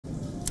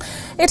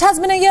It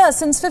has been a year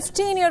since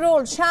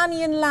 15-year-old Chan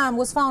Yin-Lam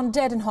was found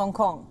dead in Hong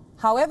Kong.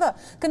 However,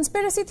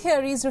 conspiracy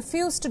theories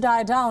refuse to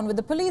die down, with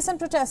the police and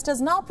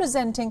protesters now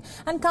presenting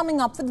and coming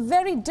up with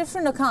very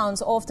different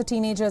accounts of the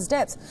teenager's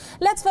death.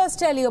 Let's first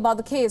tell you about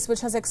the case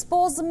which has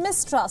exposed the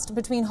mistrust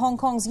between Hong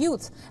Kong's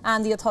youth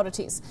and the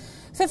authorities.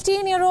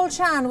 15-year-old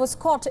Chan was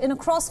caught in a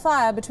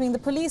crossfire between the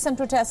police and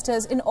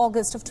protesters in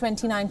August of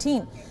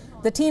 2019.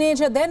 The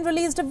teenager then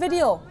released a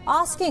video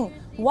asking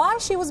why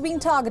she was being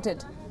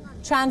targeted.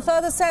 Chan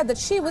further said that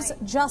she was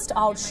just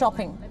out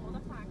shopping.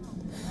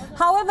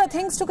 However,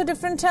 things took a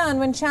different turn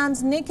when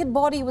Chan's naked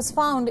body was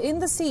found in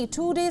the sea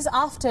 2 days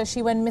after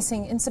she went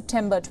missing in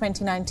September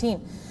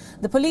 2019.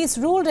 The police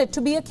ruled it to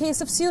be a case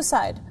of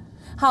suicide.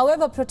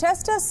 However,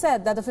 protesters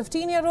said that the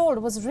 15-year-old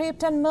was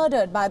raped and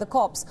murdered by the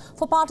cops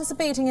for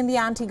participating in the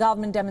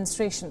anti-government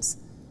demonstrations.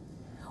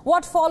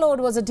 What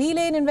followed was a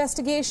delay in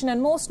investigation,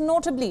 and most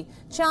notably,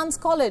 Chan's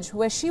college,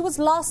 where she was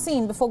last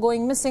seen before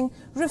going missing,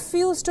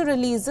 refused to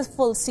release the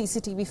full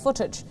CCTV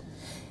footage.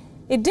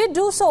 It did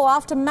do so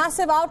after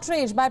massive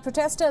outrage by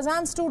protesters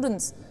and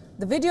students.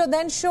 The video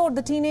then showed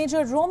the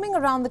teenager roaming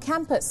around the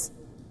campus,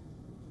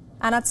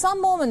 and at some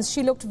moments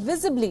she looked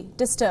visibly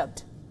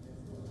disturbed.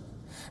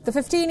 The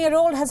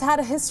 15-year-old has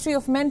had a history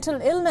of mental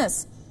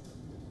illness.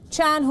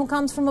 Chan, who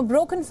comes from a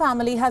broken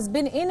family, has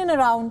been in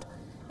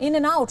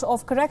and out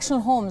of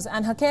correctional homes,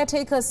 and her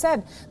caretakers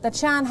said that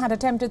Chan had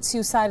attempted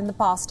suicide in the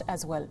past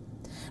as well.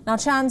 Now,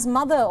 Chan's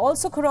mother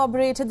also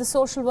corroborated the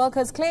social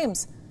worker's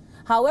claims.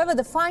 However,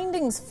 the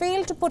findings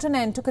failed to put an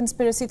end to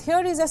conspiracy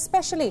theories,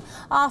 especially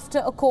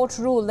after a court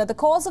ruled that the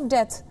cause of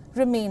death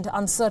remained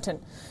uncertain.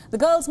 The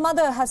girl's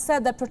mother has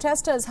said that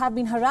protesters have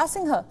been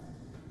harassing her.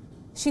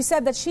 She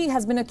said that she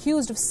has been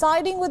accused of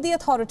siding with the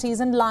authorities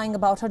and lying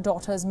about her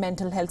daughter's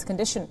mental health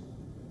condition.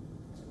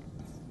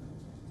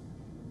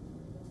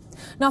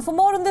 Now, for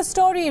more on this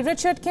story,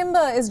 Richard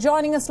Kimber is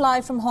joining us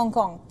live from Hong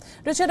Kong.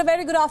 Richard, a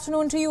very good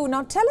afternoon to you.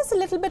 Now, tell us a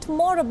little bit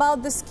more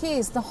about this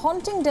case, the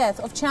haunting death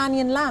of Chan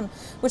Yin-Lam,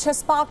 which has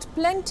sparked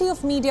plenty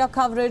of media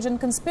coverage and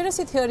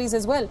conspiracy theories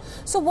as well.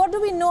 So what do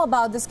we know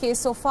about this case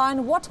so far,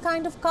 and what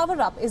kind of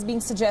cover-up is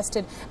being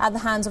suggested at the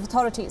hands of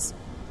authorities?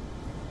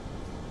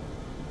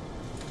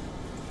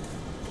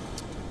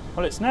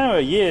 Well, it's now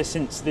a year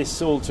since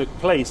this all took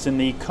place, and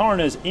the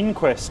coroner's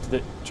inquest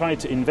that tried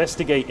to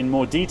investigate in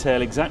more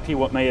detail exactly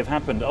what may have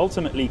happened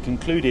ultimately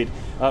concluded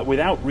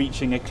without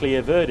reaching a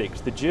clear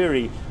verdict. The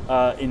jury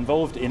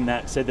involved in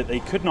that said that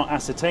they could not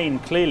ascertain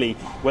clearly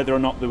whether or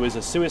not there was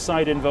a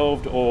suicide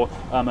involved or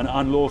an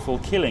unlawful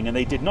killing, and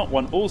they did not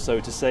want also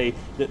to say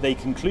that they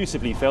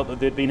conclusively felt that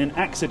there had been an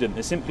accident.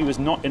 There simply was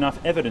not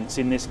enough evidence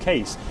in this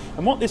case.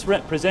 And what this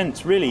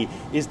represents really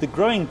is the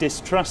growing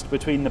distrust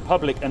between the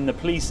public and the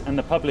police and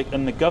the public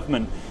and the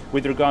government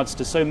with regards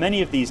to so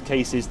many of these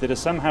cases that are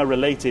somehow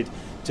related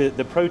to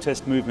the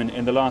protest movement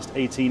in the last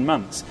 18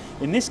 months.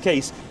 In this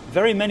case,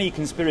 very many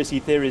conspiracy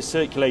theories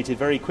circulated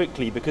very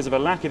quickly because of a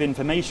lack of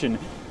information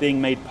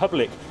being made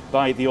public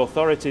by the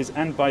authorities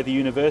and by the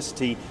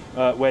university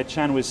where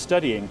Chan was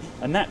studying,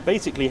 and that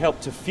basically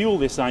helped to fuel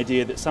this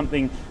idea that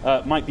something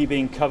might be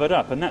being covered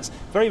up. And that's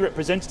very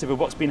representative of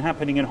what's been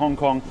happening in Hong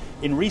Kong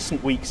in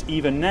recent weeks,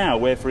 even now,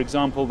 where, for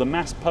example, the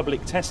mass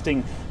public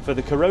testing for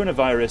the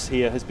coronavirus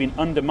here has been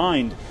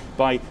undermined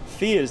by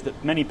fears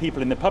that many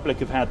people in the public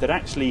have had that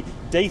actually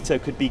data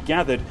could be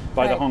gathered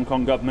by the Hong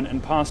Kong government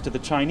and passed to the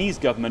Chinese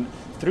government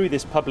through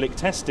this public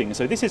testing.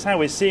 So this is how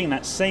we're seeing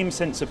that same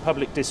sense of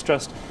public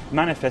distrust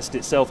manifest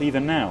itself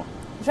even now.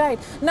 Right.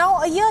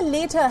 Now, a year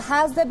later,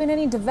 has there been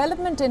any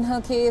development in her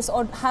case,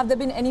 or have there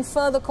been any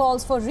further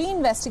calls for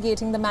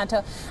reinvestigating the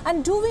matter?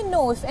 And do we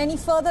know if any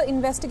further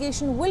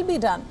investigation will be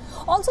done?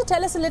 Also,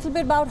 tell us a little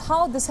bit about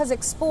how this has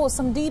exposed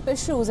some deep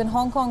issues in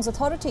Hong Kong's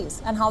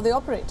authorities and how they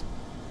operate.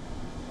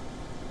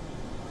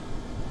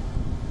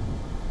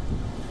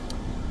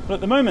 Well,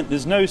 at the moment,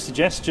 there's no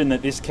suggestion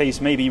that this case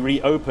may be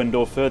reopened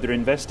or further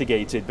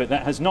investigated, but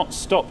that has not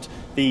stopped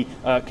the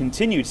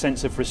continued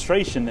sense of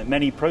frustration that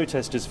many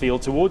protesters feel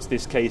towards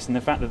this case, and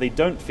the fact that they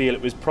don't feel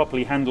it was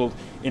properly handled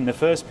in the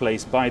first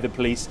place by the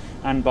police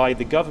and by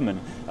the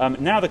government.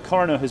 Now the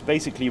coroner has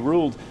basically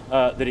ruled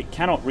that it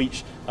cannot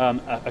reach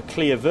a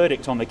clear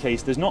verdict on the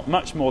case. There's not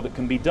much more that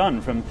can be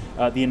done from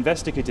the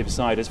investigative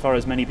side as far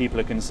as many people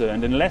are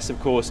concerned, unless, of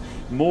course,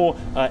 more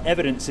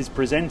evidence is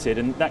presented,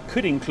 and that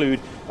could include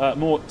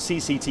more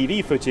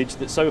CCTV footage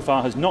that so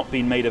far has not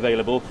been made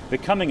available,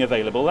 becoming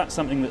available. That's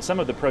something that some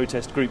of the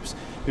protest groups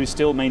who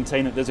still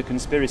maintain that there's a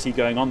conspiracy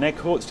going on, they're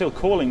still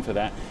calling for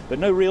that, but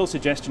no real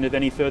suggestion of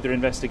any further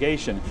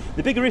investigation.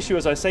 The bigger issue,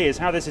 as I say, is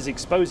how this is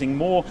exposing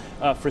more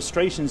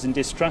frustrations and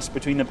distrust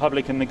between the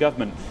public and the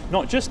government,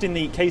 not just in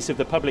the case of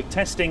the public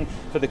testing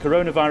for the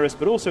coronavirus,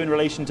 but also in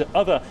relation to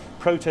other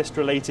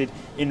protest-related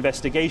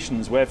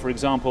investigations, where, for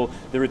example,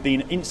 there have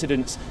been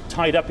incidents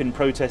tied up in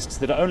protests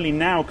that are only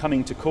now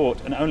coming to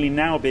court and only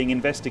now being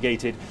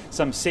investigated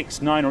some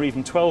 6, 9 or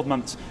even 12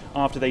 months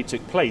after they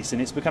took place.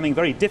 And it's becoming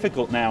very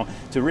difficult now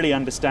to really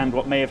understand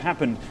what may have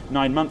happened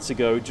 9 months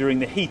ago during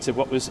the heat of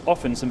what was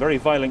often some very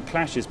violent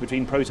clashes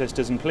between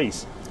protesters and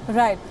police.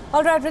 Right.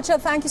 All right,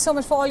 Richard, thank you so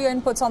much for all your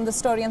inputs on this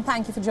story, and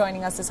thank you for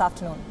joining us this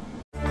afternoon.